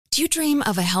Do you dream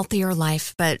of a healthier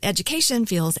life, but education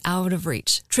feels out of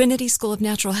reach? Trinity School of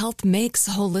Natural Health makes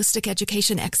holistic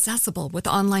education accessible with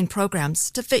online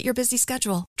programs to fit your busy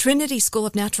schedule. Trinity School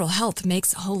of Natural Health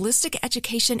makes holistic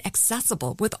education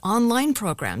accessible with online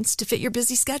programs to fit your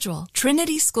busy schedule.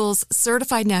 Trinity School's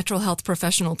Certified Natural Health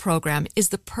Professional Program is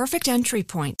the perfect entry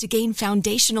point to gain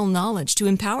foundational knowledge to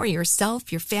empower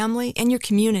yourself, your family, and your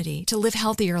community to live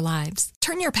healthier lives.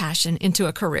 Turn your passion into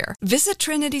a career. Visit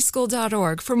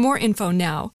trinityschool.org for more info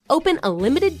now. Open a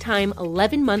limited-time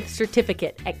 11-month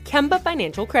certificate at Kemba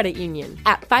Financial Credit Union.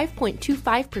 At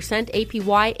 5.25%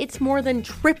 APY, it's more than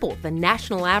triple the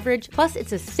national average, plus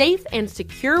it's a safe and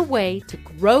secure way to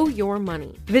grow your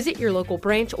money. Visit your local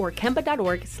branch or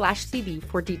kemba.org/cd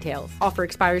for details. Offer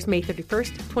expires May 31st,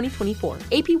 2024.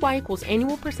 APY equals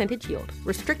annual percentage yield.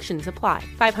 Restrictions apply.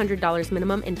 $500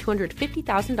 minimum and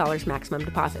 $250,000 maximum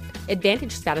deposit.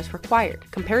 Advantage status required.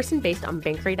 Comparison based on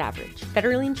bank rate average.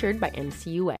 Federally insured by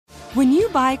NCUA. When you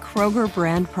buy Kroger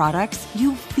brand products,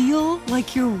 you feel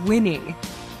like you're winning.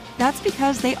 That's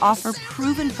because they offer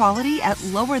proven quality at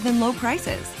lower than low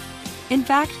prices. In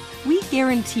fact, we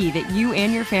guarantee that you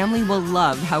and your family will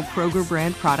love how Kroger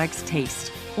brand products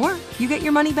taste, or you get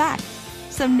your money back.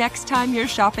 So next time you're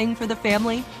shopping for the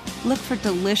family, look for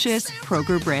delicious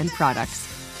Kroger brand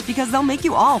products, because they'll make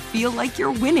you all feel like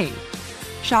you're winning.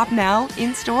 Shop now,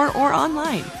 in-store, or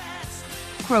online.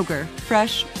 Kroger,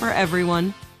 fresh for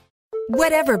everyone.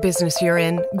 Whatever business you're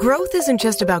in, growth isn't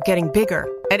just about getting bigger.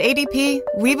 At ADP,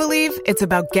 we believe it's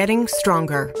about getting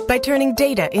stronger by turning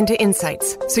data into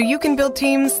insights so you can build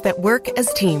teams that work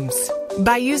as teams.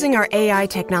 By using our AI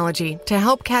technology to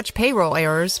help catch payroll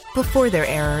errors before they're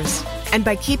errors. And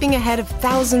by keeping ahead of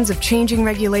thousands of changing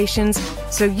regulations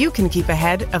so you can keep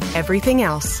ahead of everything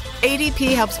else.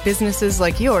 ADP helps businesses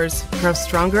like yours grow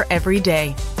stronger every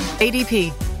day.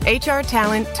 ADP, HR,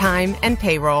 talent, time, and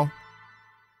payroll.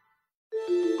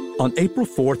 On April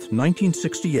 4th,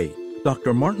 1968,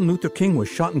 Dr. Martin Luther King was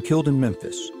shot and killed in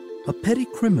Memphis. A petty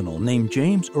criminal named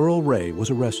James Earl Ray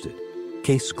was arrested.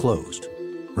 Case closed.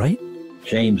 Right?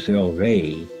 James Earl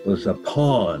Ray was a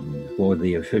pawn for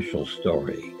the official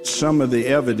story. Some of the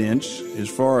evidence, as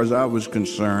far as I was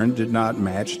concerned, did not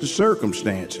match the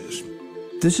circumstances.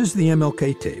 This is the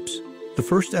MLK tapes. The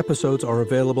first episodes are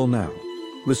available now.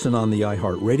 Listen on the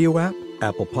iHeartRadio app,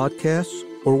 Apple Podcasts,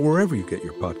 or wherever you get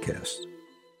your podcasts.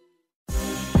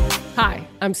 Hi,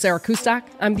 I'm Sarah Kustak.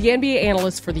 I'm the NBA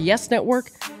analyst for the Yes Network,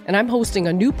 and I'm hosting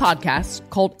a new podcast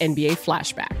called NBA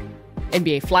Flashback.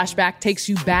 NBA Flashback takes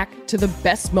you back to the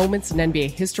best moments in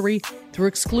NBA history through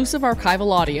exclusive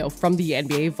archival audio from the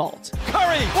NBA Vault.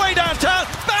 Curry, way downtown,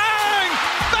 bang!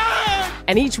 Bang!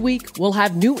 And each week, we'll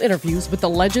have new interviews with the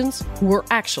legends who were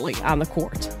actually on the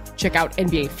court. Check out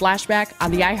NBA Flashback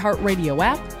on the iHeartRadio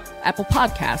app, Apple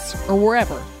Podcasts, or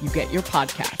wherever you get your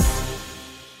podcasts.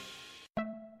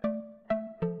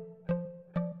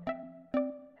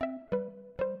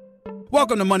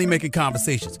 Welcome to Money Making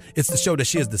Conversations. It's the show that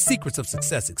shares the secrets of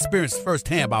success, experienced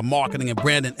firsthand by marketing and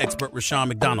branding expert Rushion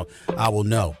McDonald. I will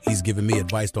know. He's given me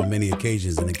advice on many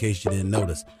occasions, and in case you didn't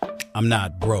notice, I'm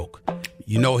not broke.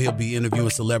 You know he'll be interviewing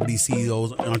celebrity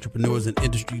CEOs, entrepreneurs, and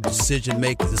industry decision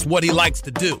makers. It's what he likes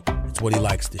to do. It's what he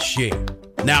likes to share.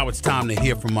 Now it's time to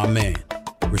hear from my man,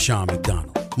 Rushion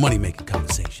McDonald. Money Making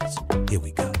Conversations. Here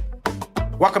we go.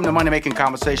 Welcome to Money Making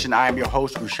Conversation. I am your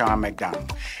host, Rushion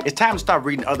McDonald. It's time to start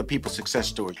reading other people's success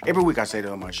stories. Every week I say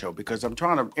that on my show because I'm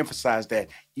trying to emphasize that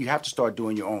you have to start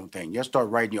doing your own thing. You have to start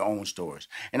writing your own stories.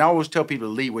 And I always tell people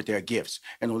to lead with their gifts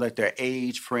and don't let their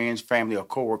age, friends, family, or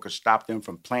coworkers stop them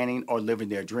from planning or living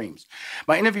their dreams.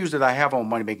 My interviews that I have on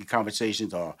Money Making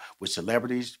Conversations are with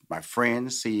celebrities, my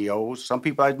friends, CEOs, some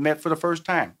people I've met for the first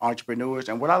time, entrepreneurs,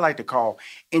 and what I like to call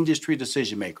industry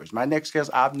decision makers. My next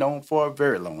guest I've known for a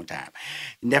very long time.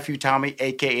 Nephew Tommy,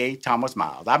 a.k.a. Thomas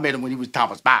Miles. I met him when he was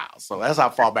Thomas Miles, so that's how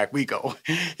far back we go.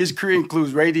 His career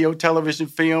includes radio, television,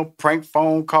 film, prank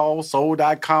phone calls,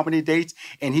 sold-out comedy dates,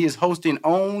 and he is hosting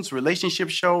OWN's relationship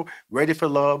show, Ready for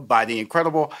Love, by the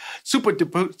incredible super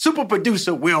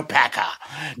producer Will Packer.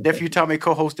 Nephew Tommy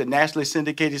co-hosts the nationally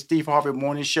syndicated Steve Harvey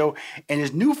Morning Show, and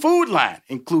his new food line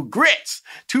includes grits,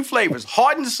 2 flavors,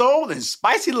 Heart and Soul and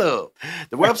Spicy Love.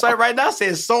 The website right now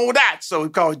says sold out, so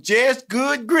it's called Just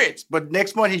Good Grits, but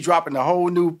next month he's dropping a whole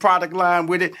new product line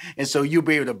with it, and so you'll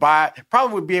be able to buy it.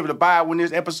 Probably will be able to buy it when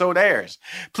this episode airs.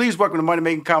 Please welcome to Money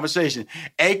Making Conversation,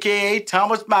 a.k.a.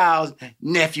 Thomas Miles'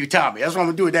 nephew Tommy. That's what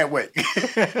I'm going to do it that way.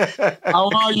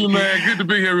 How are you, man? Good to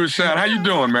be here, Rushion. How you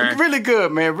doing, man? Really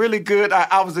good, man. Really good.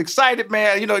 I was excited,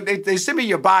 man. You know, they sent me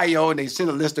your bio and they sent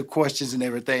a list of questions and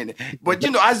everything. But, you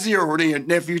know, I zeroed in,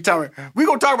 nephew Tommy. We're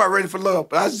going to talk about Ready for Love,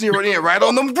 but I zeroed in right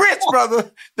on them grits,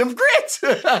 brother. Them grits.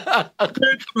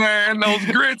 Grits, man. Those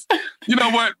grits. You know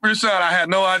what, Rushion? I had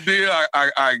no idea.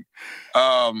 I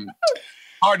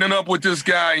partnering up with this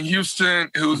guy in Houston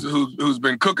who's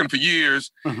been cooking for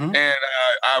years, and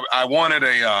I wanted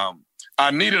I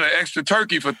needed an extra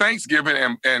turkey for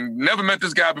Thanksgiving, and never met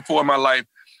this guy before in my life.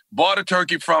 Bought a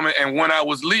turkey from it, and when I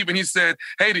was leaving, he said,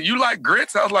 "Hey, do you like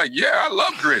grits?" I was like, "Yeah, I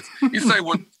love grits." He said,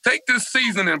 "Well, take this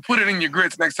season and put it in your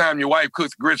grits next time your wife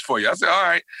cooks grits for you." I said, "All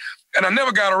right." And I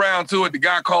never got around to it. The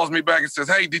guy calls me back and says,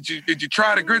 "Hey, did you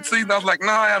try the grit season?" I was like,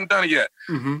 "No, I haven't done it yet."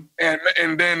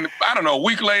 And then, I don't know, a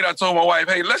week later, I told my wife,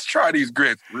 "Hey, let's try these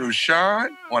grits."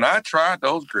 Rushion, when I tried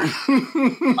those grits,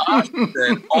 I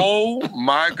said, "Oh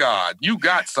my God, you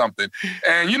got something."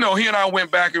 And, you know, he and I went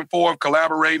back and forth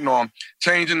collaborating on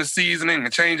changing the seasoning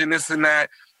and changing this and that.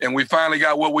 And we finally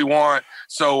got what we want.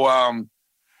 So,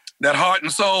 that Heart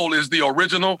and Soul is the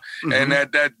original, and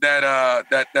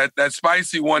that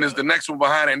spicy one is the next one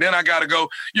behind it. And then I got to go.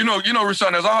 You know,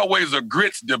 Rushion, there's always a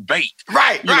grits debate.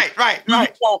 Right.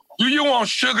 Do you want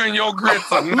sugar in your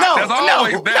grits or not? No, there's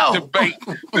always that debate.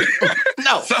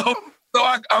 No. So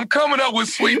I'm coming up with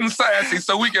sweet and sassy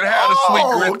so we can have the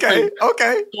sweet grits.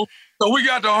 Okay. So we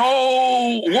got the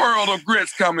whole world of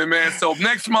grits coming, man. So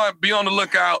next month, be on the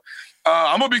lookout.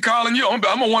 I'm going to be calling you. I'm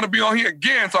going to want to be on here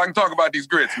again so I can talk about these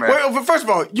grits, man. Well, first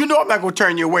of all, you know I'm not going to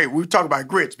turn you away. We talk about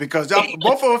grits because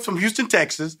both of us from Houston,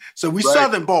 Texas, so we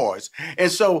Southern boys.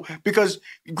 And so, because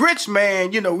grits,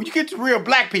 man, you know, when you get to real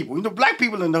black people, you know, black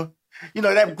people in the, you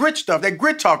know, that grit stuff, that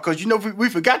grit talk, because, you know, we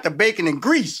forgot the bacon and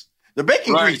grease. The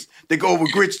bacon grease, they go over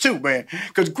grits too, man.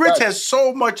 Because grits has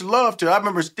so much love to it. I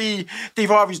remember Steve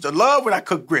Harvey used to love when I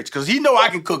cook grits because he know I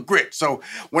can cook grits. So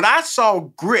when I saw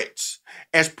grits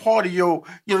as part of your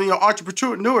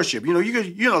entrepreneurship, you know, you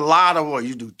do a lot of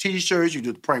you do T-shirts, you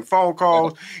do the prank phone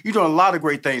calls, you do a lot of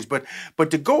great things. But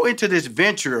to go into this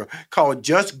venture called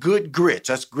Just Good Grits,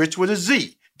 that's grits with a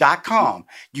Z.com.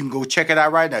 You can go check it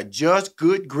out right now. Just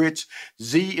Good Grits,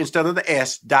 Z instead of the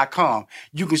S.com.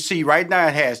 You can see right now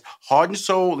it has Heart and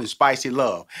Soul and Spicy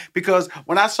Love. Because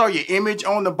when I saw your image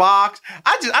on the box,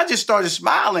 I just started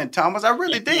smiling, Thomas. I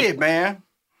really did, man.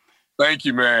 Thank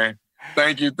you, man.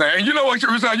 Thank you. And you know what,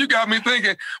 Rushion, you got me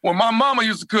thinking, when my mama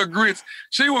used to cook grits,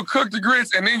 she would cook the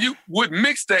grits and then you would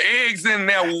mix the eggs in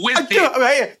there with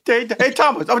it. Hey,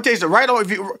 Thomas, I'm going to tell you something. Right on,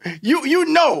 if you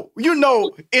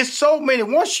know, it's so many.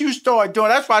 Once you start doing,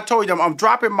 that's why I told you I'm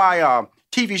dropping my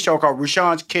TV show called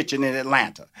Rushion's Kitchen in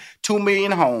Atlanta. 2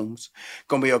 million homes.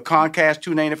 Going to be on Comcast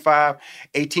 295,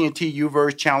 AT&T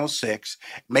UVerse Channel 6,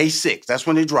 May 6th. That's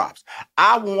when it drops.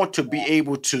 I want to be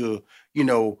able to, you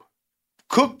know,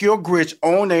 cook your grits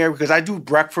on air because I do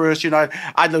breakfast, you know,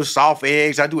 I do soft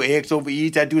eggs, I do eggs over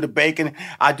eats, I do the bacon,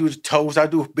 I do the toast, I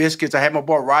do biscuits. I have my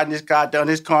boy Rodney Scott done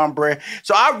his cornbread.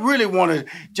 So I really want to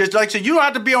just like I said, you don't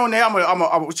have to be on there. I'm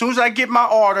as soon as I get my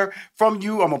order from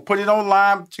you, I'm going to put it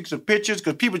online, take some pictures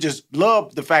because people just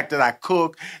love the fact that I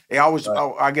cook. They always,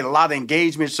 I get a lot of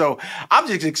engagement. So I'm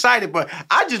just excited, but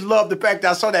I just love the fact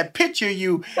that I saw that picture of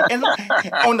you and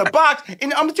on the box.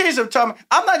 And I'm going to tell you something, Tommy,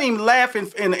 I'm not even laughing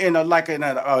in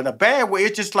a bad way.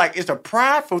 It's just like it's a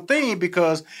prideful thing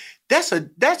because that's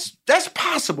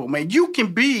possible, man. You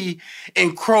can be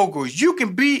in Kroger's, you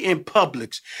can be in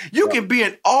Publix, you can be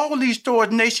in all these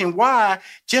stores nationwide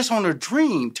just on a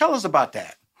dream. Tell us about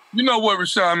that. You know what,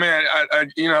 Rushion, man?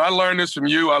 I learned this from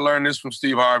you. I learned this from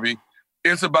Steve Harvey.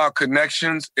 It's about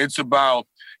connections. It's about,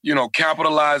 you know,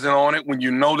 capitalizing on it when you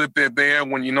know that they're there,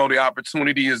 when you know the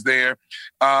opportunity is there.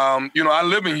 You know, I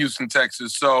live in Houston,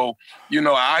 Texas. So, you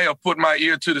know, I have put my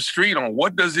ear to the street on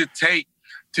what does it take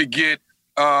to get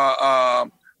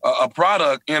a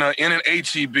product in an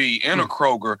H-E-B, in a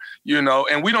Kroger, you know,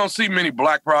 and we don't see many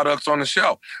black products on the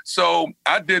shelf. So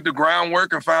I did the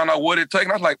groundwork and found out what it takes.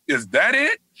 And I was like, is that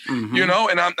it? You know,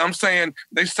 and I'm saying,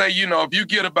 they say, you know, if you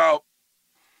get about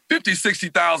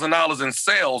 $50,000, $60,000 in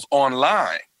sales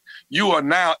online, you are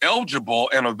now eligible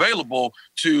and available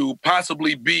to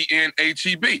possibly be in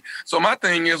H-E-B. So my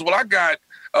thing is, well, I got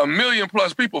 1 million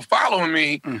plus people following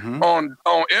me on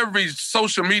every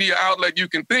social media outlet you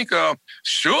can think of.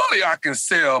 Surely I can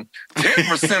sell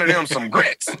 10% of them some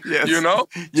grits, you know?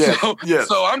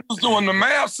 So I'm just doing the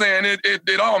math saying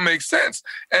it all makes sense.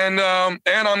 And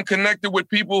I'm connected with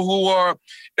people who are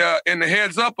in the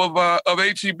heads up of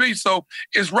HEB. So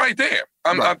it's right there.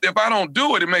 If I don't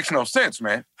do it, it makes no sense,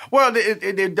 man. Well,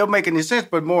 it don't make any sense,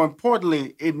 but more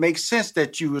importantly, it makes sense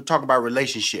that you were talking about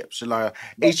relationships. Like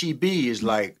HEB is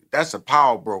like, that's a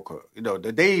power broker. You know,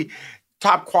 they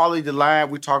top quality of the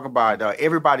line. We talk about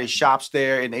everybody shops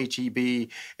there in HEB,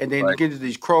 and then you get into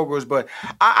these Krogers. But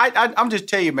I'm just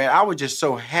telling you, man, I was just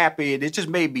so happy, and it just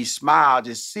made me smile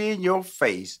just seeing your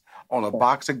face on a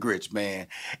box of grits, man.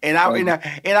 And I,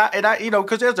 you know,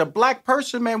 because there's a black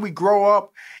person, man, we grow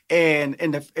up and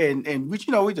we, you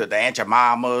know, we do the Aunt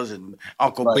Jemimas and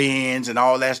Uncle Ben's and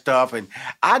all that stuff. And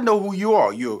I know who you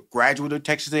are. You're a graduate of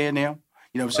Texas A&M. You know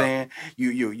what I'm saying?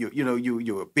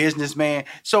 You're a businessman.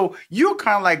 So you're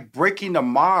kind of like breaking the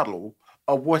model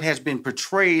of what has been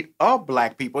portrayed of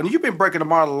black people. And you've been breaking the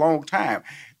model a long time,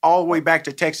 all the way back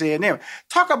to Texas A&M.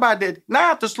 Talk about that. Now I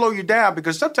have to slow you down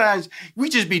because sometimes we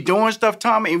just be doing stuff,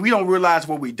 Tommy, and we don't realize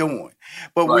what we're doing.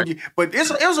 But it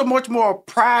was a much more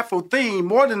prideful thing,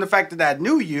 more than the fact that I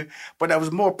knew you, but I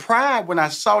was more pride when I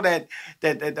saw that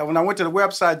when I went to the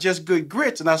website, Just Good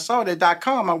Grits, and I saw that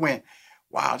 .com, I went,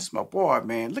 wow, this is my boy,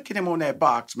 man. Look at him on that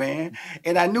box, man.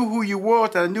 And I knew who you were,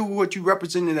 and I knew what you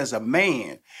represented as a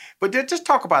man. But just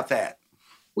talk about that.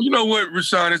 Well, you know what,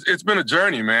 Rushion, it's been a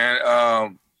journey, man.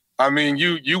 I mean,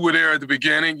 you were there at the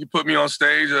beginning. You put me on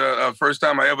stage. First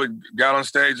time I ever got on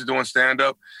stage doing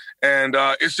stand-up. And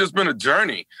it's just been a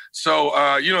journey.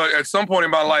 So, you know, at some point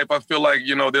in my life, I feel like,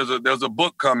 you know, there's a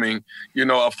book coming. You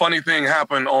know, a funny thing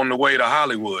happened on the way to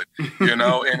Hollywood, you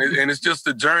know, and it's just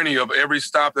the journey of every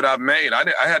stop that I've made.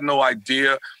 I had no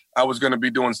idea I was going to be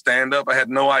doing stand-up. I had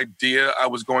no idea I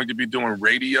was going to be doing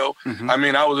radio. I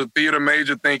mean, I was a theater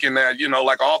major thinking that, you know,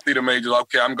 like all theater majors,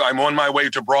 okay, I'm on my way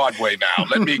to Broadway now.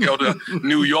 Let me go to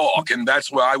New York, and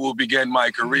that's where I will begin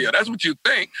my career. That's what you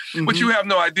think, but you have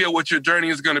no idea what your journey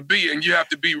is going to be, and you have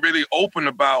to be really open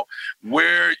about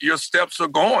where your steps are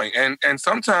going. And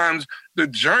sometimes the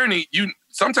journey,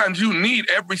 sometimes you need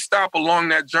every stop along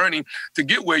that journey to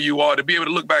get where you are, to be able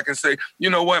to look back and say, you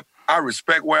know what? I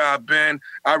respect where I've been.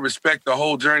 I respect the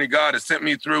whole journey God has sent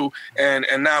me through. And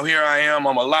now here I am.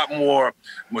 I'm a lot more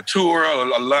mature, a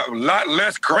lot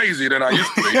less crazy than I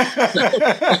used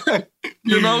to be.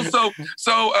 You know, so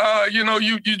you know,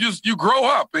 you grow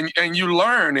up and you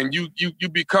learn and you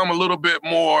become a little bit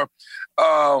more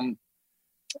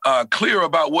clear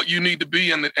about what you need to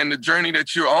be and the journey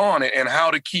that you're on and how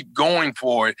to keep going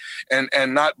for it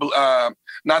and not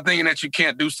thinking that you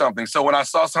can't do something. So when I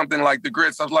saw something like the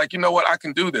grits, I was like, you know what, I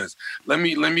can do this. Let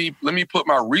me put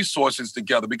my resources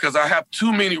together because I have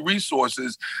too many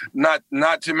resources not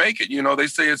to make it. You know, they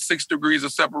say it's 6 degrees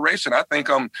of separation. I think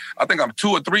I'm 2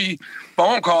 or 3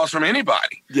 phone calls from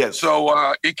anybody. Yes.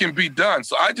 So it can be done.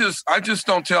 So I just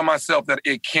don't tell myself that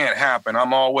it can't happen.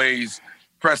 I'm always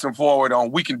pressing forward on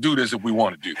we can do this if we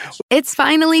want to do this. It's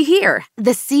finally here,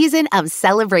 the season of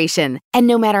celebration. And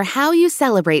no matter how you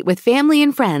celebrate with family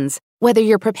and friends, whether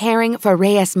you're preparing for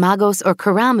Reyes Magos or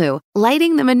Karamu,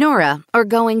 lighting the menorah, or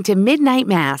going to midnight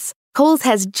mass, Kohl's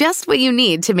has just what you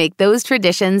need to make those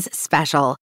traditions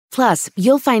special. Plus,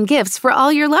 you'll find gifts for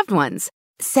all your loved ones.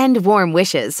 Send warm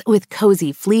wishes with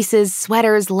cozy fleeces,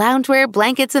 sweaters, loungewear,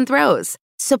 blankets, and throws.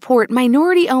 Support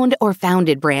minority-owned or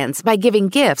founded brands by giving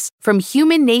gifts from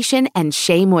Human Nation and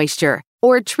Shea Moisture,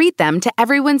 or treat them to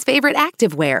everyone's favorite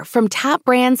activewear from top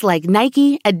brands like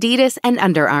Nike, Adidas, and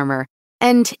Under Armour.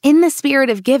 And in the spirit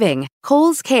of giving,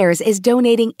 Kohl's Cares is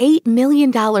donating $8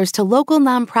 million to local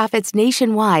nonprofits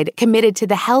nationwide committed to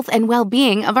the health and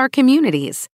well-being of our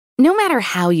communities. No matter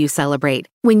how you celebrate,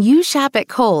 when you shop at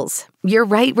Kohl's, you're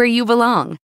right where you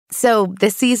belong. So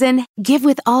this season, give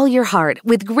with all your heart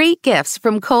with great gifts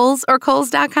from Kohl's or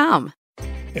Kohls.com.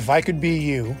 If I could be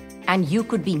you. And you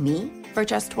could be me. For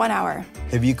just 1 hour.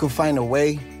 If you could find a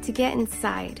way. To get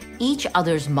inside. Each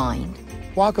other's mind.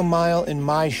 Walk a mile in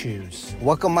my shoes.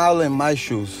 Walk a mile in my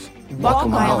shoes. Walk a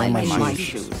mile in my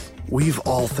shoes. We've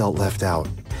all felt left out.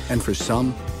 And for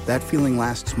some, that feeling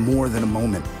lasts more than a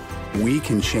moment. We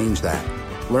can change that.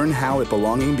 Learn how at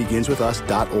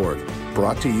belongingbeginswithus.org.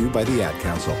 Brought to you by the Ad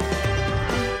Council.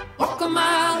 Walk a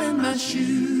mile in my shoes.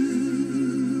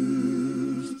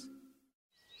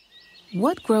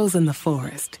 What grows in the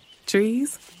forest?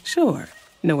 Trees? Sure.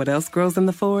 Know what else grows in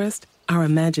the forest? Our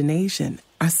imagination,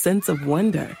 our sense of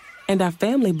wonder, and our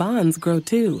family bonds grow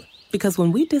too. Because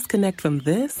when we disconnect from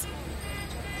this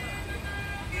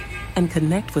and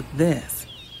connect with this,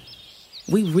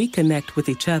 we reconnect with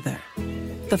each other.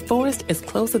 The forest is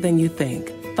closer than you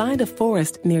think. Find a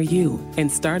forest near you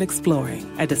and start exploring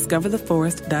at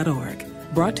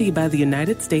discovertheforest.org. Brought to you by the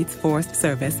United States Forest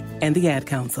Service and the Ad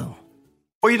Council.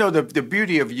 Well, the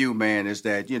beauty of you, man, is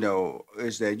that,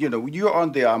 you're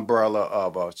on the umbrella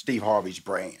of Steve Harvey's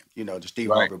brand, the Steve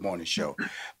Harvey Morning Show.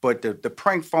 But the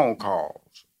prank phone calls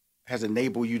has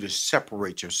enabled you to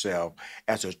separate yourself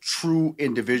as a true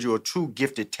individual, a true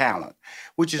gifted talent,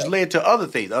 which has led to other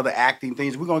things, other acting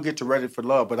things. We're going to get to Ready for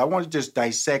Love, but I want to just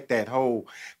dissect that whole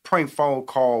prank phone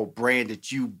call brand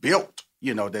that you built,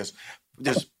 that's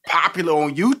popular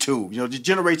on YouTube, that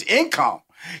generates income.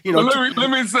 Let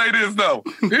me say this though.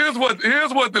 Here's what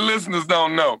the listeners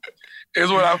don't know. Is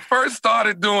when I first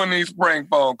started doing these prank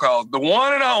phone calls, the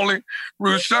one and only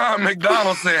Rushion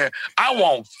McDonald said, I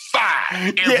want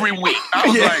 5 every week. I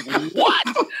was like,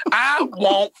 what? I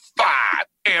want 5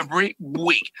 every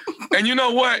week. And you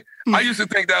know what? I used to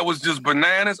think that was just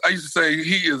bananas. I used to say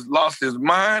he has lost his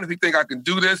mind if he think I can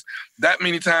do this that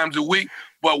many times a week.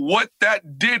 But what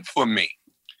that did for me,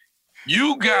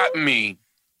 you got me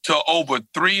to over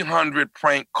 300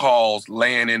 prank calls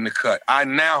laying in the cut. I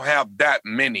now have that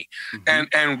many. Mm-hmm.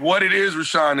 And what it is,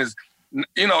 Rushion, is,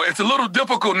 it's a little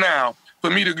difficult now for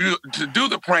me to do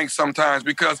the pranks sometimes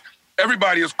because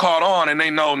everybody is caught on and they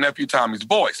know Nephew Tommy's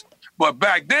voice. But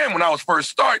back then, when I was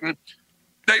first starting,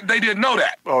 they didn't know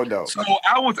that. Oh, no. So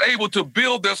I was able to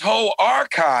build this whole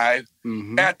archive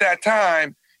at that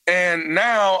time. And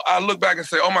now I look back and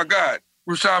say, oh, my God,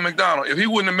 Rushion McDonald, if he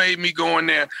wouldn't have made me go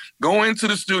into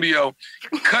the studio,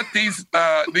 cut these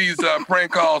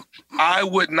prank calls, I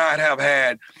would not have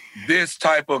had this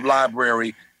type of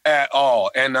library at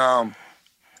all. And I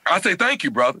say thank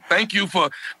you, brother. Thank you for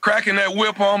cracking that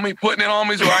whip on me, putting it on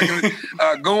me so I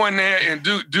can go in there and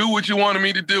do what you wanted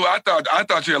me to do. I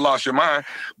thought you had lost your mind.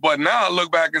 But now I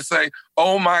look back and say,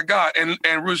 oh, my God.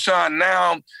 And Rushion,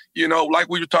 now, like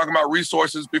we were talking about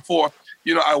resources before,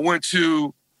 I went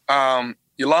to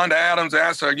Yolanda Adams,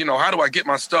 asked her, how do I get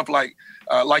my stuff like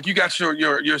you got your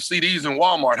CDs in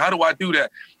Walmart? How do I do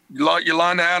that?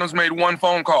 Yolanda Adams made one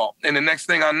phone call, and the next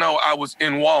thing I know, I was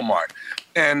in Walmart.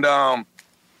 And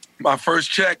my first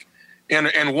check in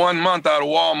 1 month out of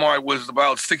Walmart was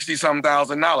about $60-some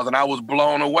thousand, and I was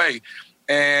blown away.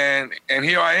 And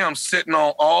here I am sitting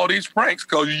on all these pranks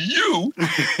because you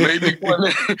made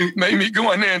me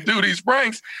go in there and do these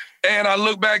pranks. And I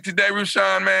look back today,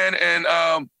 Rushion, man, and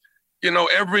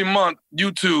every month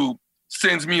YouTube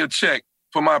sends me a check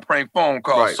for my prank phone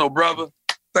calls. Right. So, brother,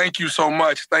 thank you so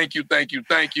much. Thank you.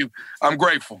 I'm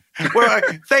grateful. Well,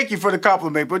 thank you for the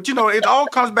compliment. But, it all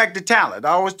comes back to talent. I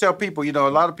always tell people, a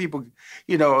lot of people,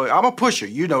 I'm a pusher.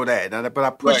 You know that. But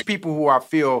I push people who I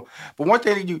feel. But one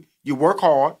thing, you work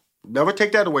hard. Never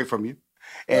take that away from you.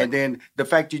 And then the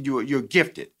fact that you're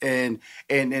gifted, and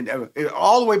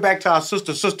all the way back to our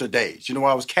sister days.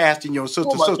 I was casting your sister.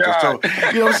 So what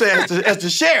I'm saying, as the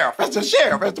sheriff, as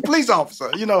the police officer.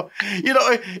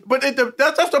 But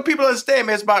that's what people understand,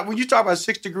 man. It's about when you talk about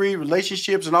 6-degree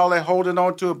relationships and all that, holding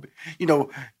on to,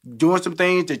 doing some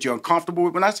things that you're uncomfortable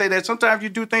with. When I say that, sometimes you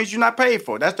do things you're not paid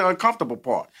for. That's the uncomfortable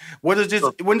part. When does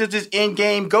this end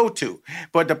game go to?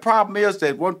 But the problem is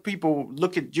that when people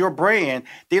look at your brand,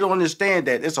 they don't understand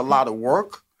that it's a lot of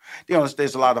work.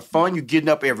 There's a lot of fun. You're getting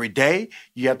up every day.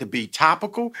 You have to be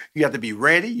topical. You have to be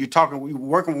ready. You're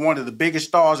working with one of the biggest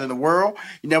stars in the world.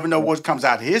 You never know what comes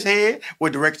out of his head,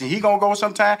 what direction he gonna go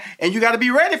sometime, and you got to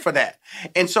be ready for that.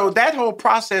 And so that whole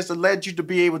process has led you to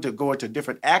be able to go into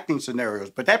different acting scenarios.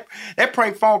 But that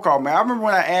prank phone call, man, I remember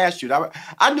when I asked you,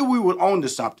 I knew we were on to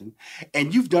something,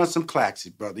 and you've done some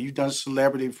classics, brother. You've done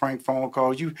celebrity prank phone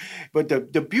calls. But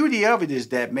the beauty of it is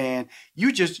that, man,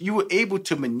 you were able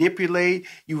to manipulate.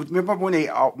 Remember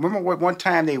one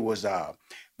time they was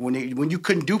when you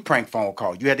couldn't do prank phone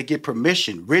calls, you had to get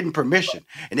written permission,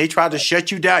 and they tried to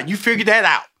shut you down. You figured that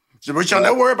out. So, Rushion,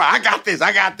 don't worry about it.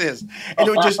 I got this. And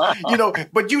it was just,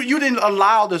 but you didn't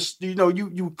allow this,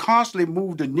 you constantly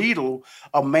moved the needle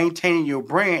of maintaining your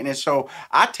brand. And so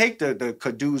I take the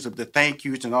kudos of the thank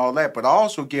yous and all that, but I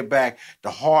also give back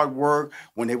the hard work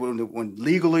when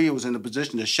legally it was in the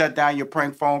position to shut down your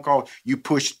prank phone call, you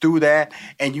pushed through that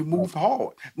and you move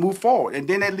forward. And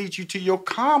then that leads you to your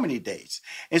comedy dates.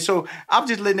 And so I'm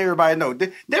just letting everybody know,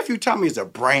 Nephew Tommy is a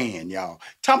brand, y'all.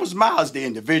 Thomas Miles is the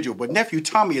individual, but Nephew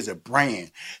Tommy is a brand.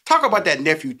 Talk about that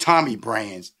Nephew Tommy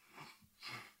brands.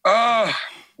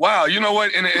 Wow, you know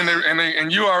what? And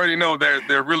you already know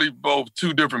they're really both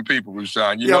two different people,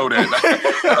 Rushion. You know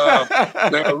that.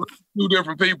 They're two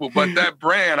different people. But that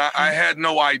brand, I had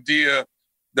no idea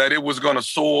that it was going to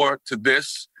soar to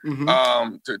this,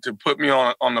 to put me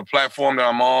on the platform that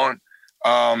I'm on.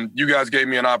 you guys gave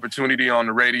me an opportunity on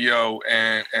the radio,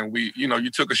 and we, you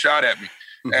took a shot at me,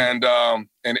 and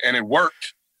it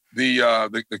worked.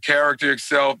 The character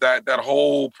itself, that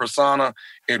whole persona,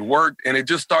 it worked, and it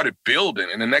just started building.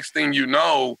 And the next thing you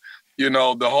know,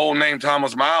 the whole name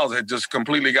Thomas Miles had just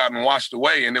completely gotten washed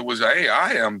away, and it was, hey,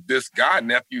 I am this guy,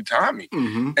 Nephew Tommy,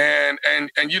 and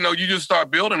you just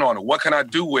start building on it. What can I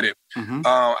do with it?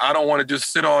 I don't want to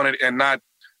just sit on it and not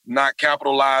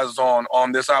capitalize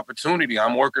on this opportunity.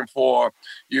 I'm working for,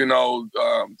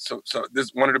 so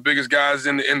this one of the biggest guys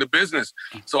in the business.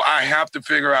 So I have to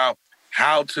figure out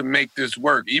how to make this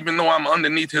work. Even though I'm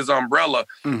underneath his umbrella,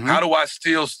 how do I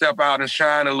still step out and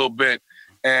shine a little bit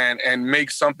and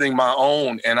make something my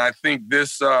own? And I think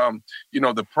this,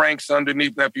 the pranks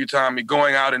underneath Nephew Tommy,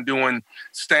 going out and doing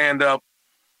stand-up,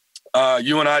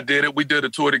 you and I did it. We did a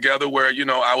tour together where,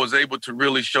 I was able to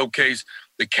really showcase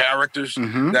the characters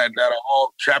that are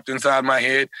all trapped inside my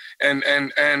head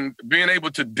and being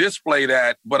able to display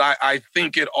that. But I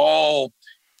think it all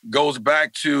goes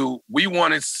back to, we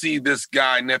want to see this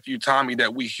guy, Nephew Tommy,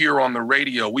 that we hear on the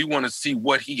radio. We want to see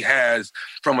what he has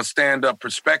from a stand-up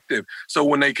perspective. So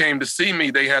when they came to see me,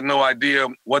 they had no idea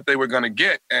what they were going to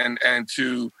get. And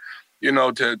to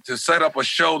set up a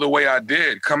show the way I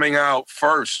did, coming out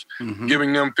first,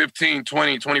 giving them 15,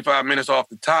 20, 25 minutes off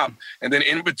the top, and then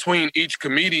in between each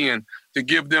comedian to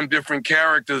give them different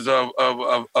characters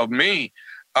of me.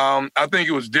 I think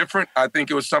it was different. I think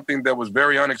it was something that was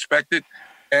very unexpected.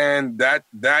 And that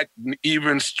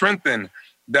even strengthened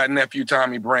that Nephew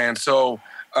Tommy brand. So,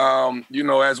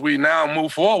 as we now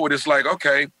move forward, it's like,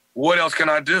 okay, what else can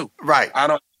I do? Right. I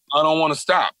don't want to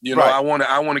stop. I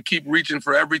want to keep reaching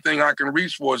for everything I can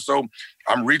reach for. So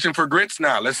I'm reaching for grits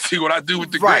now. Let's see what I do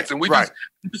with the grits. And we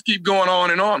just keep going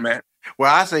on and on, man.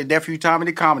 Well, I say Nephew Tommy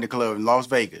the Comedy Club in Las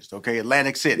Vegas, okay,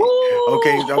 Atlantic City. Woo!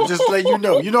 Okay, I'm just letting you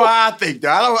know. You know how I think.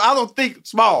 I don't think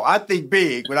small. I think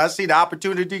big. When I see the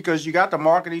opportunity, because you got the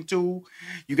marketing tool,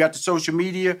 you got the social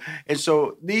media, and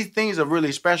so these things are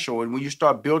really special. And when you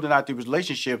start building out the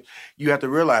relationships, you have to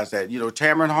realize that.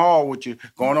 Tamron Hall, with you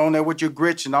going on there with your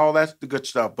grits and all that's the good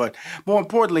stuff. But more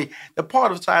importantly, the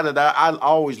part of the side that I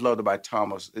always loved about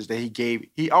Thomas is that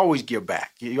he always gave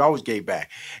back. He always gave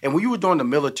back. And when you were doing the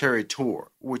military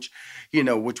tour, which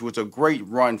was a great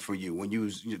run for you when you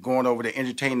was going over to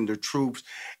entertaining the troops,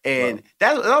 and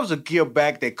that was a give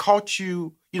back that caught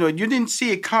you. You didn't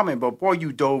see it coming, but boy,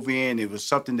 you dove in. It was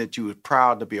something that you were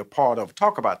proud to be a part of.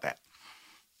 Talk about that.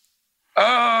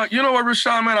 You know what,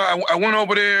 Rushion, man, I went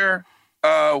over there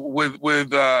with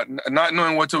not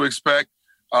knowing what to expect.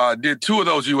 Did two of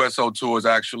those USO tours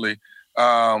actually.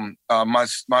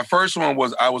 My first one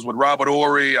was I was with Robert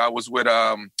Horry. I was with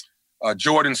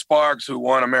Jordan Sparks, who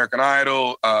won American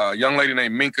Idol, a young lady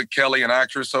named Minka Kelly, an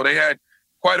actress. So they had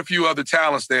quite a few other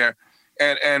talents there.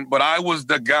 But I was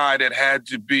the guy that had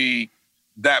to be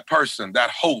that person, that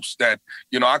host, that,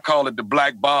 I call it the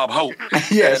Black Bob Hope.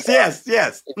 Yes.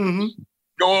 Mm-hmm.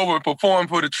 Go over and perform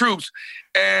for the troops.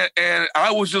 And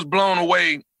I was just blown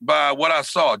away by what I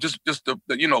saw, just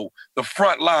the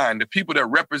front line, the people that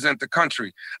represent the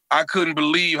country. I couldn't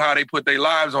believe how they put their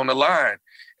lives on the line.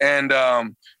 And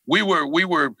we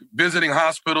were visiting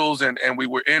hospitals, and we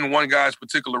were in one guy's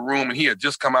particular room, and he had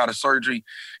just come out of surgery.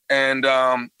 And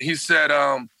he said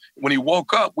when he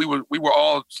woke up, we were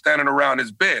all standing around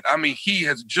his bed. I mean, he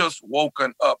has just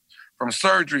woken up from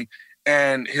surgery,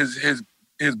 and his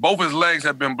both his legs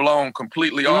have been blown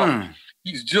completely off.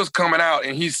 He's just coming out,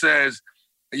 and he says,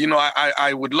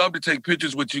 I would love to take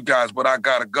pictures with you guys, but I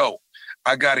gotta go.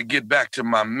 I gotta get back to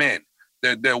my men.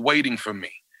 They're waiting for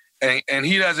me. And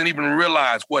he doesn't even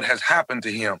realize what has happened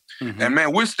to him. Mm-hmm. And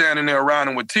man, we're standing there around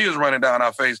him with tears running down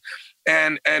our face.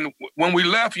 And when we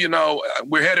left,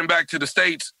 we're heading back to the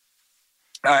States.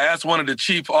 I asked one of the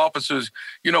chief officers,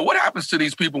 what happens to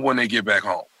these people when they get back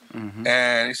home? Mm-hmm.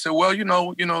 And he said, well,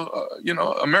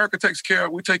 America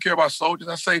we take care of our soldiers.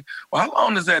 I say, well, how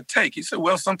long does that take? He said,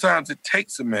 well, sometimes it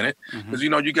takes a minute because,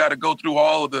 you got to go through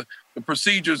all of the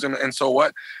procedures and so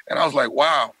what. And I was like,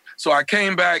 wow. So I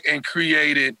came back and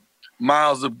created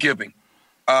Miles of Giving.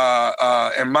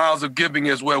 And Miles of Giving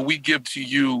is where we give to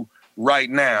you right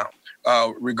now.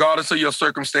 Regardless of your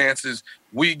circumstances,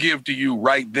 we give to you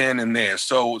right then and there.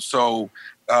 So if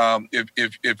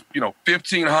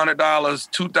 $1,500,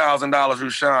 $2,000,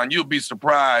 Rushion, you'll be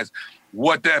surprised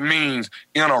what that means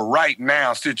in a right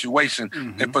now situation.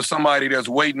 Mm-hmm. And for somebody that's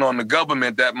waiting on the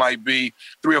government, that might be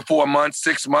 3 or 4 months,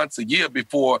 6 months, a year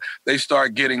before they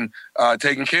start getting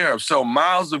taken care of. So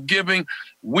Miles of Giving,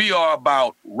 we are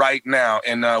about right now.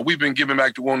 And we've been giving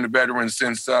back to wounded veterans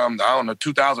since,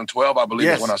 2012, I believe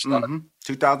is when I started.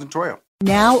 2012.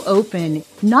 Now open.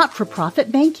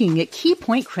 Not-for-profit banking at Key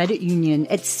Point Credit Union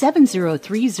at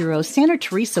 7030 Santa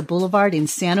Teresa Boulevard in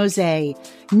San Jose.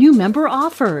 New member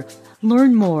offer.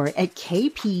 Learn more at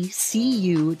kpcu.com/ST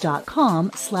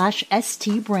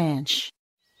branch.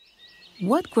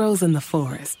 What grows in the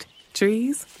forest?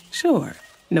 Trees? Sure.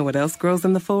 Know what else grows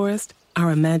in the forest?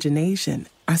 Our imagination,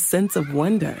 our sense of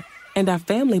wonder, and our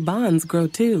family bonds grow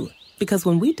too. Because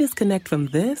when we disconnect from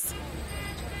this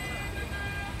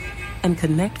and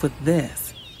connect with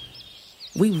this,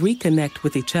 we reconnect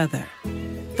with each other.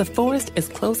 The forest is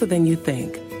closer than you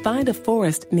think. Find a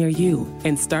forest near you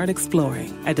and start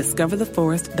exploring at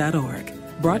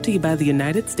discovertheforest.org. Brought to you by the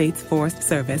United States Forest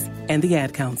Service and the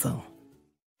Ad Council.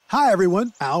 Hi,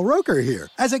 everyone. Al Roker here.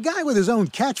 As a guy with his own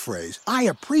catchphrase, I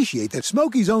appreciate that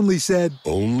Smokey's only said,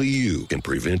 "Only you can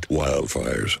prevent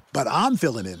wildfires." But I'm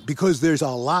filling in because there's a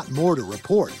lot more to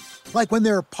report. Like when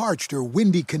there are parched or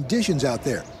windy conditions out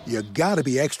there, you gotta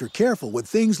be extra careful with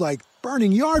things like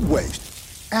burning yard waste.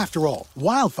 After all,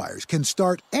 wildfires can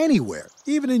start anywhere,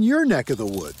 even in your neck of the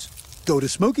woods. Go to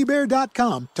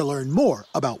SmokeyBear.com to learn more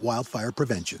about wildfire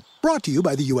prevention. Brought to you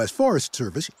by the U.S. Forest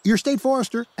Service, your state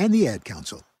forester, and the Ad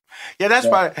Council. Yeah, that's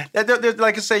why.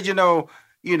 Like I said,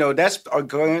 that's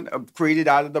created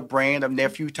out of the brand of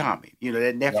Nephew Tommy.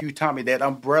 That Nephew Tommy, that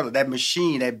umbrella, that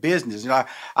machine, that business.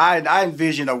 I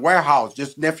envision a warehouse,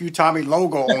 just Nephew Tommy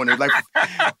logo on it, like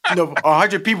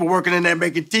 100 people working in there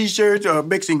making T-shirts or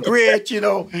mixing grits.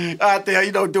 Out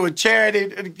there, doing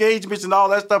charity engagements and all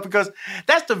that stuff. Because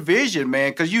that's the vision,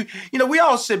 man. Because we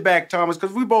all sit back, Thomas,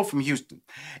 because we both from Houston,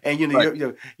 and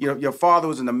your father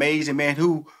was an amazing man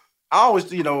who. I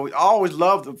always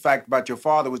loved the fact about your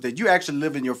father was that you actually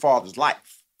lived in your father's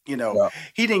life. He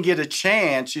didn't get a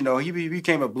chance, he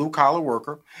became a blue-collar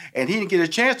worker, and he didn't get a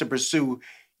chance to pursue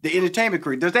the entertainment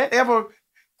career. Does that ever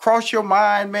cross your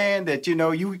mind, man, that,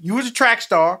 you was a track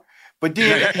star, but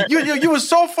then you were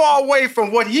so far away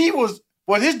from what his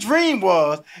dream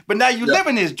was, but now you live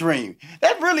in his dream.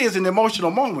 That really is an emotional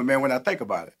moment, man, when I think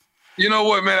about it. You know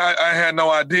what, man? I had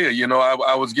no idea.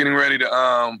 I was getting ready to...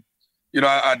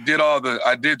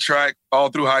 I did track all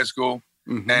through high school,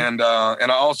 and I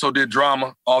also did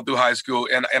drama all through high school,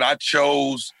 and I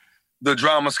chose the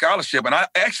drama scholarship, and I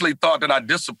actually thought that I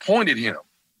disappointed him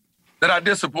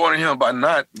by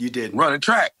not running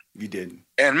track. You didn't.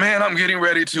 And man, I'm getting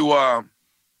ready to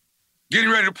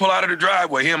pull out of the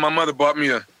driveway. He and my mother bought me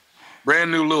a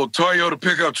brand new little Toyota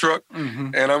pickup truck,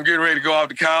 and I'm getting ready to go off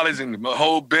to college, and the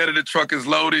whole bed of the truck is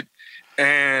loaded,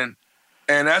 and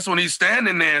that's when he's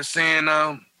standing there saying,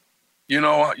 you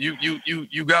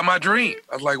got my dream.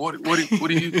 I was like, what are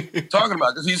you talking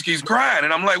about? Because he's crying.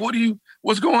 And I'm like,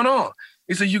 what's going on?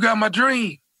 He said, you got my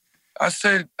dream. I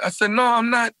said, no, I'm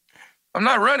not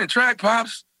running track,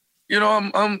 Pops.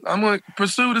 I'm going to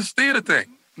pursue this theater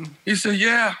thing. He said,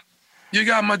 yeah, you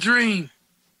got my dream.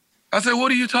 I said,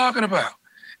 what are you talking about?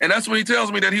 And that's when he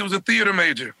tells me that he was a theater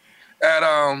major at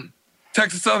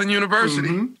Texas Southern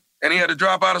University. And he had to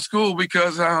drop out of school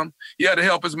because he had to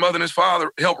help his mother and his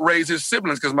father help raise his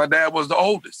siblings because my dad was the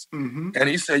oldest. And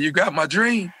he said, you got my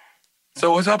dream.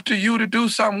 So it's up to you to do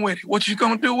something with it. What you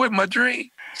gonna do with my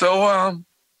dream? So I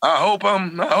hope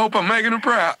I'm making him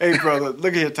proud. Hey, brother,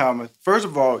 look at here, Thomas. First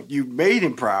of all, you made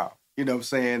him proud. You know what I'm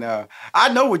saying?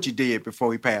 I know what you did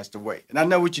before he passed away, and I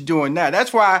know what you're doing now.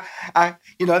 That's why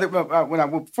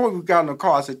before we got in the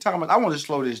car, I said, Thomas, I want to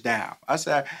slow this down. I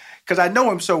said, because I know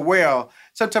him so well.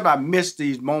 Sometimes I miss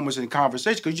these moments in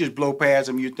conversation because you just blow past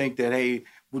them. You think that, hey,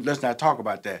 well, let's not talk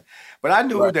about that. But I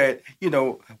knew that,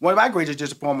 one of my greatest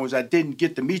disappointments was I didn't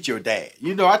get to meet your dad.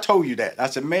 I told you that. I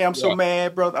said, man, I'm so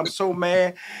mad, brother. I'm so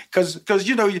mad. Because because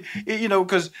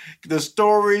the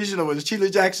stories, when Sheila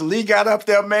Jackson Lee got up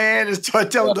there, man, and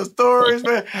started telling the stories,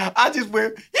 man, I just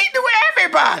went, he knew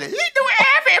everybody. He's the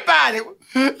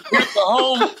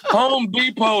Home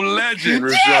Depot legend,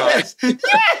 Rashad.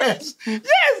 Yes.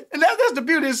 And that's the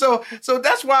beauty. So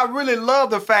that's why I really love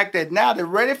the fact that now they're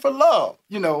ready for love.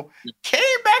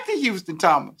 Came back to Houston,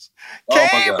 Thomas.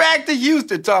 Came back to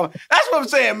Houston, Thomas. That's what I'm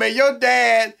saying, man. Your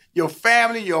dad, your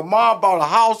family, your mom bought a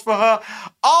house for her.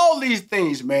 All these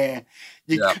things, man.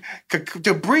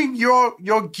 To bring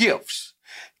your gifts.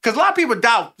 Because a lot of people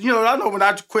doubt. I know when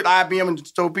I quit IBM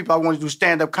and told people I wanted to do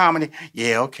stand-up comedy.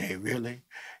 Yeah, okay, really?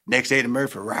 Next day to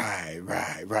Murphy,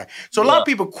 right. So a lot of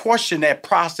people question that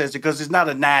process because it's not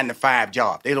a 9-to-5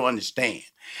 job. They don't understand.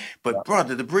 But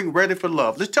brother, to bring Ready for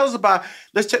Love, let's tell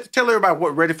everybody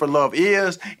what Ready for Love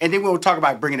is, and then we'll talk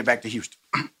about bringing it back to Houston.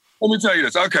 Let me tell you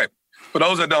this. Okay. For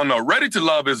those that don't know, Ready to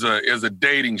Love is a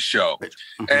dating show.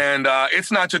 And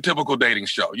it's not your typical dating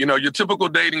show. Your typical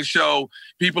dating show,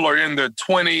 people are in their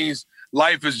 20s,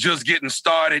 life is just getting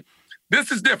started.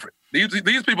 This is different.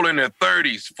 These people are in their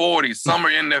 30s, 40s, some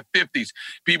are in their 50s.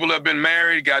 People have been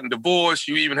married, gotten divorced.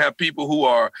 You even have people who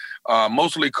are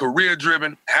mostly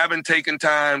career-driven, haven't taken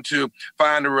time to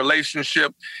find a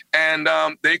relationship, and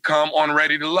they come on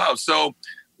Ready to Love. So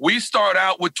we start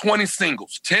out with 20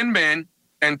 singles, 10 men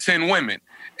and 10 women.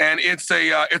 And it's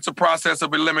a process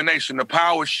of elimination. The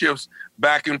power shifts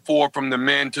back and forth from the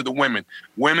men to the women.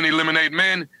 Women eliminate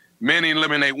men, men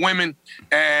eliminate women,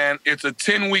 and it's a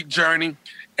 10-week journey.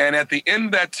 And at the end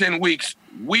of that 10 weeks,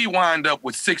 we wind up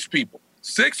with 6 people,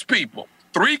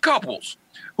 3 couples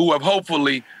who have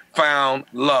hopefully found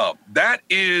love.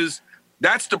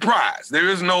 That's the prize. There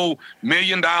is no $1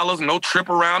 million, no trip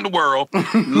around the world.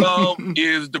 Love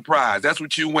is the prize. That's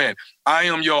what you win. I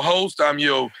am your host. I'm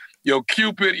your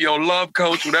Cupid, your love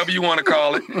coach, whatever you want to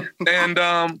call it. And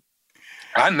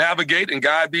I navigate and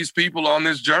guide these people on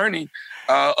this journey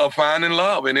of finding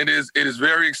love. And it is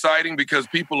very exciting because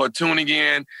people are tuning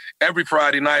in every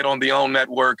Friday night on the OWN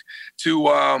Network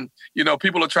to,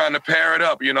 people are trying to pair it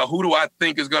up. Who do I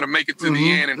think is going to make it to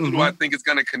the end, and who do I think is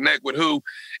going to connect with who?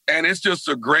 And it's just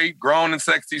a great, grown and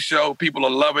sexy show. People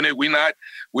are loving it. We're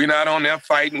not on there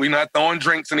fighting. We're not throwing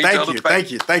drinks in each other's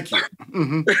face. Thank you.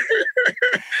 Mm-hmm.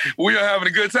 We are having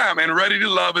a good time. And Ready to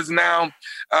Love is now,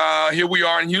 here we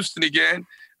are in Houston again.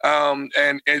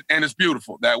 And it's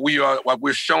beautiful that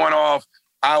we're showing off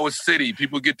our city.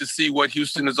 People get to see what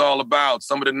Houston is all about,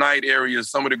 some of the night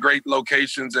areas, some of the great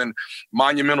locations and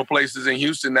monumental places in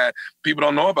Houston that people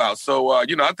don't know about. So, I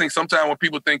think sometimes when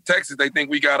people think Texas, they think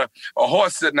we got a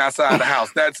horse sitting outside the house.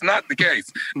 That's not the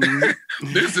case.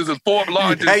 This is the 4th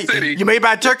largest city. You made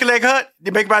by the Turkey Leg Hut?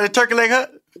 You make by the Turkey Leg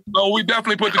Hut? No, we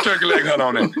definitely put the Turkey Leg Hut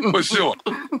on it, for sure.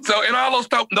 So in all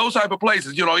those type of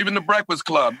places, even the Breakfast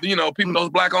Club, people, those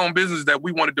Black-owned businesses that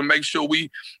we wanted to make sure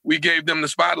we gave them the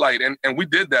spotlight, and we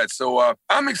did that. So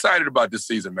I'm excited about this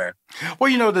season, man.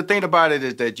 Well, the thing about it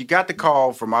is that you got the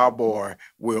call from our boy,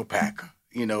 Will Packer,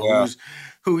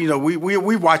 who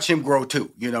we watch him grow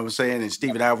too, you know what I'm saying? And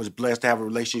Steve and I was blessed to have a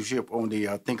relationship on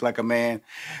the Think Like a Man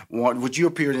one, which you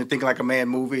appeared in Think Like a Man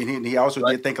movie, and he also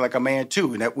did Think Like a Man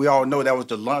too. And that we all know that was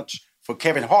the launch for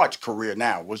Kevin Hart's career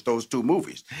now, was those 2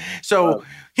 movies. So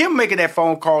him making that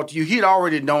phone call to you, he'd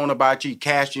already known about you,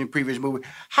 cast you in previous movie.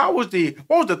 What was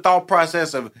the thought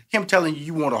process of him telling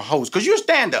you want to host? Because you're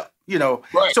stand-up,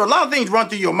 Right. So a lot of things run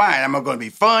through your mind. Am I going to be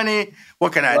funny?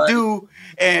 What can I do?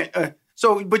 And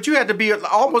but you had to be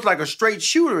almost like a straight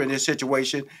shooter in this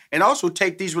situation and also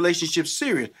take these relationships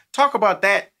serious. Talk about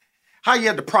that, how you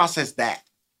had to process that.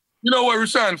 You know what,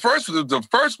 Rushion? The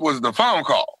first was the phone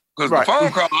call. Because the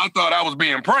phone call, I thought I was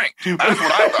being pranked. That's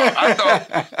what I thought. I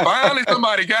thought finally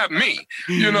somebody got me,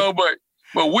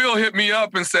 But Will hit me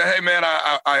up and said, "Hey man,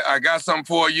 I got something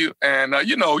for you." And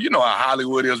you know how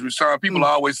Hollywood is, Rushion. People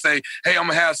always say, "Hey, I'm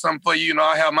gonna have something for you."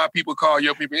 I have my people call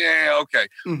your people. Yeah, okay.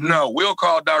 Mm-hmm. No, Will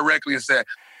called directly and said,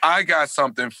 "I got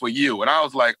something for you." And I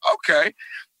was like, "Okay."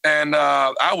 And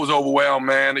I was overwhelmed,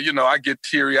 man. I get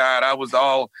teary-eyed. I was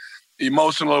all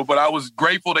emotional, but I was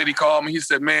grateful that he called me. He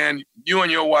said, "Man, you and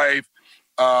your wife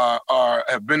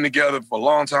have been together for a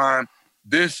long time.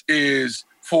 This is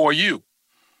for you."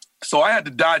 So I had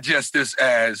to digest this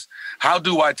as, how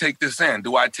do I take this in?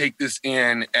 Do I take this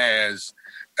in as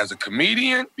a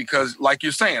comedian? Because like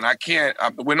you're saying,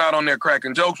 we're not on there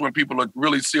cracking jokes when people are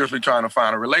really seriously trying to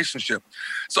find a relationship.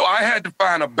 So I had to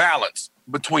find a balance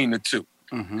between the two.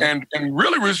 Mm-hmm. And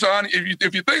really, Rushion,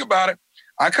 if you think about it,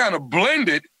 I kind of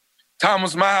blended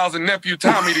Thomas Miles and Nephew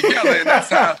Tommy together, and that's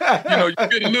how you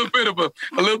get a little bit of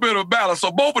a balance.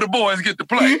 So both of the boys get to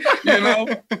play,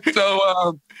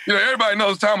 So everybody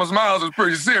knows Thomas Miles is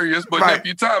pretty serious, but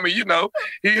Nephew Tommy, he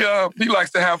likes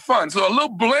to have fun. So a little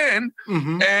blend,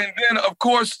 and then of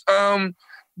course,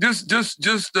 just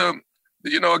a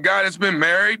guy that's been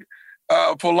married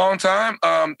for a long time.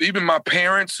 Even my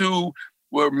parents who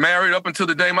were married up until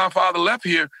the day my father left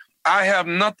here, I have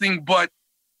nothing but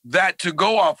that to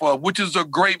go off of, which is a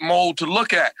great mold to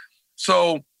look at.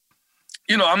 So,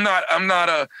 I'm not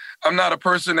a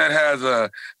person that has a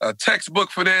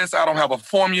textbook for this. I don't have a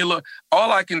formula.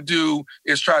 All I can do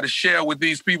is try to share with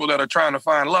these people that are trying to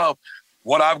find love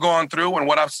what I've gone through and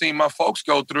what I've seen my folks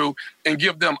go through, and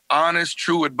give them honest,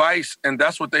 true advice. And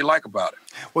that's what they like about it.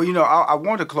 Well, I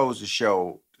want to close the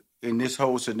show in this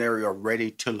whole scenario,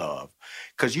 Ready to Love.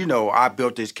 Because, I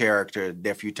built this character,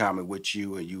 Nephew Tommy, with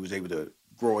you, and you was able to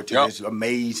grow into this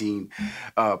amazing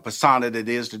persona that it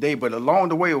is today. But along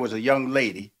the way, it was a young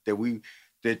lady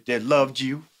that loved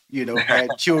you, had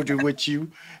children with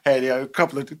you, had a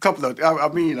couple of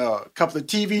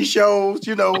TV shows,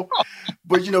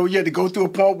 but you had to go through a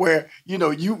point where,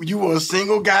 you were a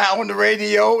single guy on the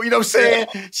radio, you know what I'm saying?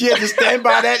 She had to stand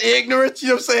by that ignorance, you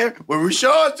know what I'm saying? Well,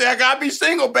 Rushion said, I gotta be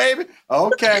single, baby.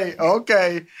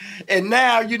 Okay. And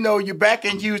now, you're back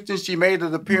in Houston. She made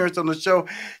an appearance on the show.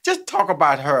 Just talk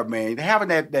about her, man.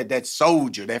 Having that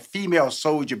soldier, that female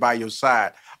soldier by your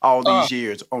side all these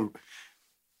years.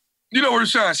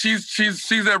 Rushion, she's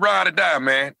that ride or die,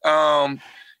 man.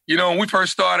 When we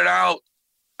first started out,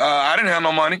 I didn't have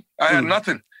no money. I had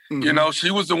nothing. Mm-hmm.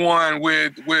 She was the one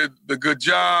with the good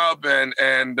job and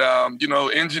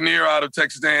engineer out of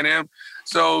Texas A&M.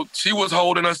 So she was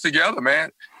holding us together,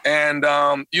 man. And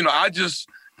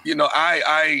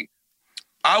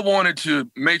I wanted to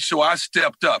make sure I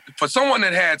stepped up. For someone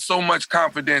that had so much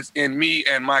confidence in me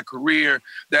and my career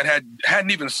that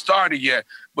hadn't even started yet,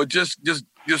 but just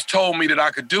told me that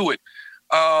I could do it.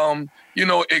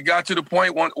 It got to the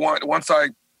point once I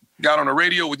got on the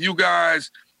radio with you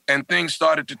guys and things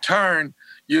started to turn,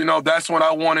 that's when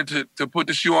I wanted to put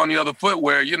the shoe on the other foot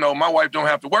where, my wife don't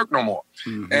have to work no more.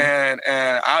 Mm-hmm. And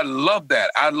I love that.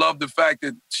 I love the fact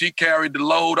that she carried the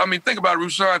load. I mean, think about it,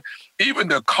 Rushion. Even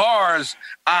the cars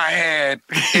I had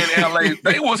in LA,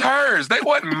 they was hers. They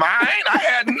wasn't mine. I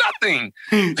had nothing.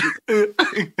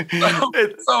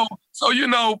 So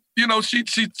she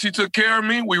took care of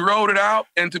me. We rode it out,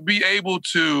 and to be able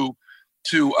to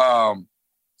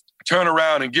turn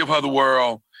around and give her the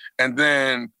world, and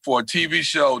then for a TV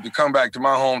show to come back to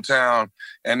my hometown,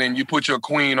 and then you put your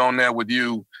queen on there with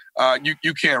you.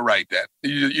 You can't write that.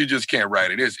 You just can't write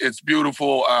it. It's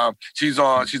beautiful. She's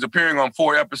appearing on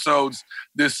 4 episodes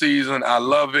this season. I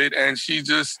love it, and she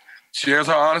just shares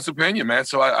her honest opinion, man.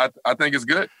 So I think it's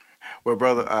good. Well,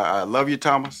 brother, I love you,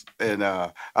 Thomas, and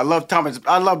I love Thomas.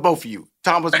 I love both of you,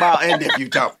 Thomas Miles and nephew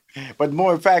Thomas. But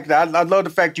more in fact, I love the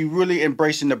fact you really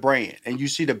embracing the brand and you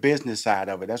see the business side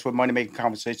of it. That's what Money Making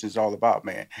Conversations is all about,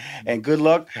 man. And good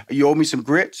luck. You owe me some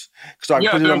grits, so I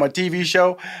put it on my TV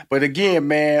show. But again,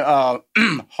 man,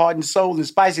 heart and soul and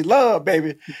spicy love,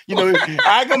 baby.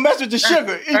 I ain't gonna mess with the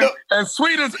sugar. And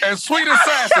sweet and sassy.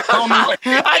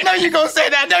 I know you're gonna say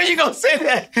that.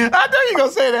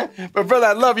 But brother,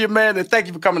 I love you, man, and thank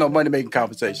you for coming on Money Making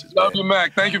Conversations. Love you,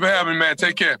 Mac. Thank you for having me, man.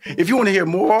 Take care. If you want to hear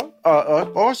more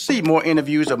or see more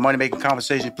interviews of Money Making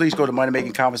Conversations, please go to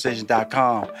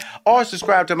moneymakingconversations.com or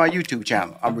subscribe to my YouTube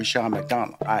channel. I'm Rushion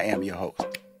McDonald. I am your host.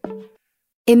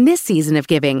 In this season of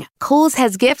giving, Kohl's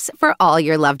has gifts for all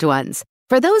your loved ones.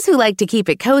 For those who like to keep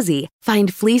it cozy,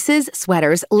 find fleeces,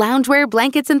 sweaters, loungewear,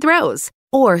 blankets, and throws.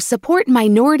 Or support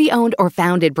minority-owned or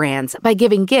founded brands by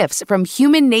giving gifts from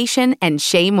Human Nation and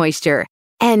Shea Moisture.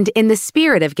 And in the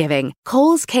spirit of giving,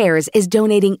 Kohl's Cares is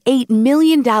donating $8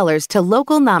 million to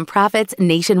local nonprofits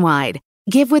nationwide.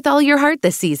 Give with all your heart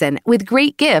this season with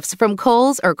great gifts from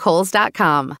Kohl's or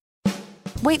Kohls.com.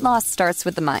 Weight loss starts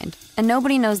with the mind, and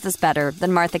nobody knows this better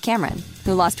than Martha Cameron,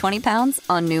 who lost 20 pounds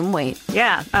on Noom Weight.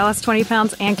 Yeah, I lost 20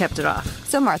 pounds and kept it off.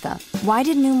 So Martha, why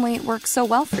did Noom Weight work so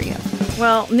well for you?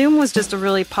 Well, Noom was just a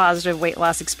really positive weight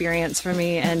loss experience for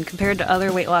me, and compared to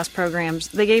other weight loss programs,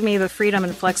 they gave me the freedom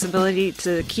and flexibility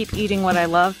to keep eating what I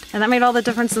loved, and that made all the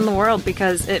difference in the world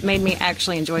because it made me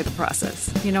actually enjoy the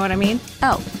process. You know what I mean?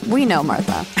 Oh, we know,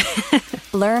 Martha.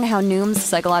 Learn how Noom's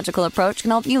psychological approach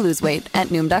can help you lose weight at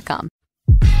Noom.com.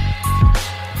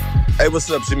 Hey,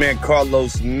 what's up? It's your man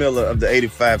Carlos Miller of the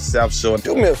 85 South Show. And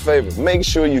do me a favor, make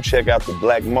sure you check out The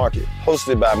Black Market,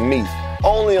 hosted by me,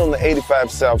 only on the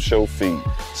 85 South Show feed.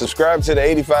 Subscribe to the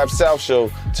 85 South Show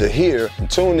to hear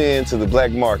and tune in to The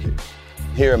Black Market.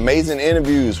 Hear amazing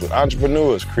interviews with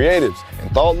entrepreneurs, creatives, and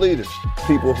thought leaders,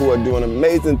 people who are doing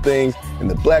amazing things in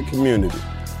the Black community.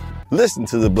 Listen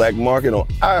to The Black Market on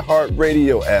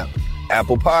iHeartRadio app,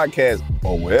 Apple Podcasts,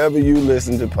 or wherever you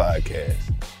listen to podcasts.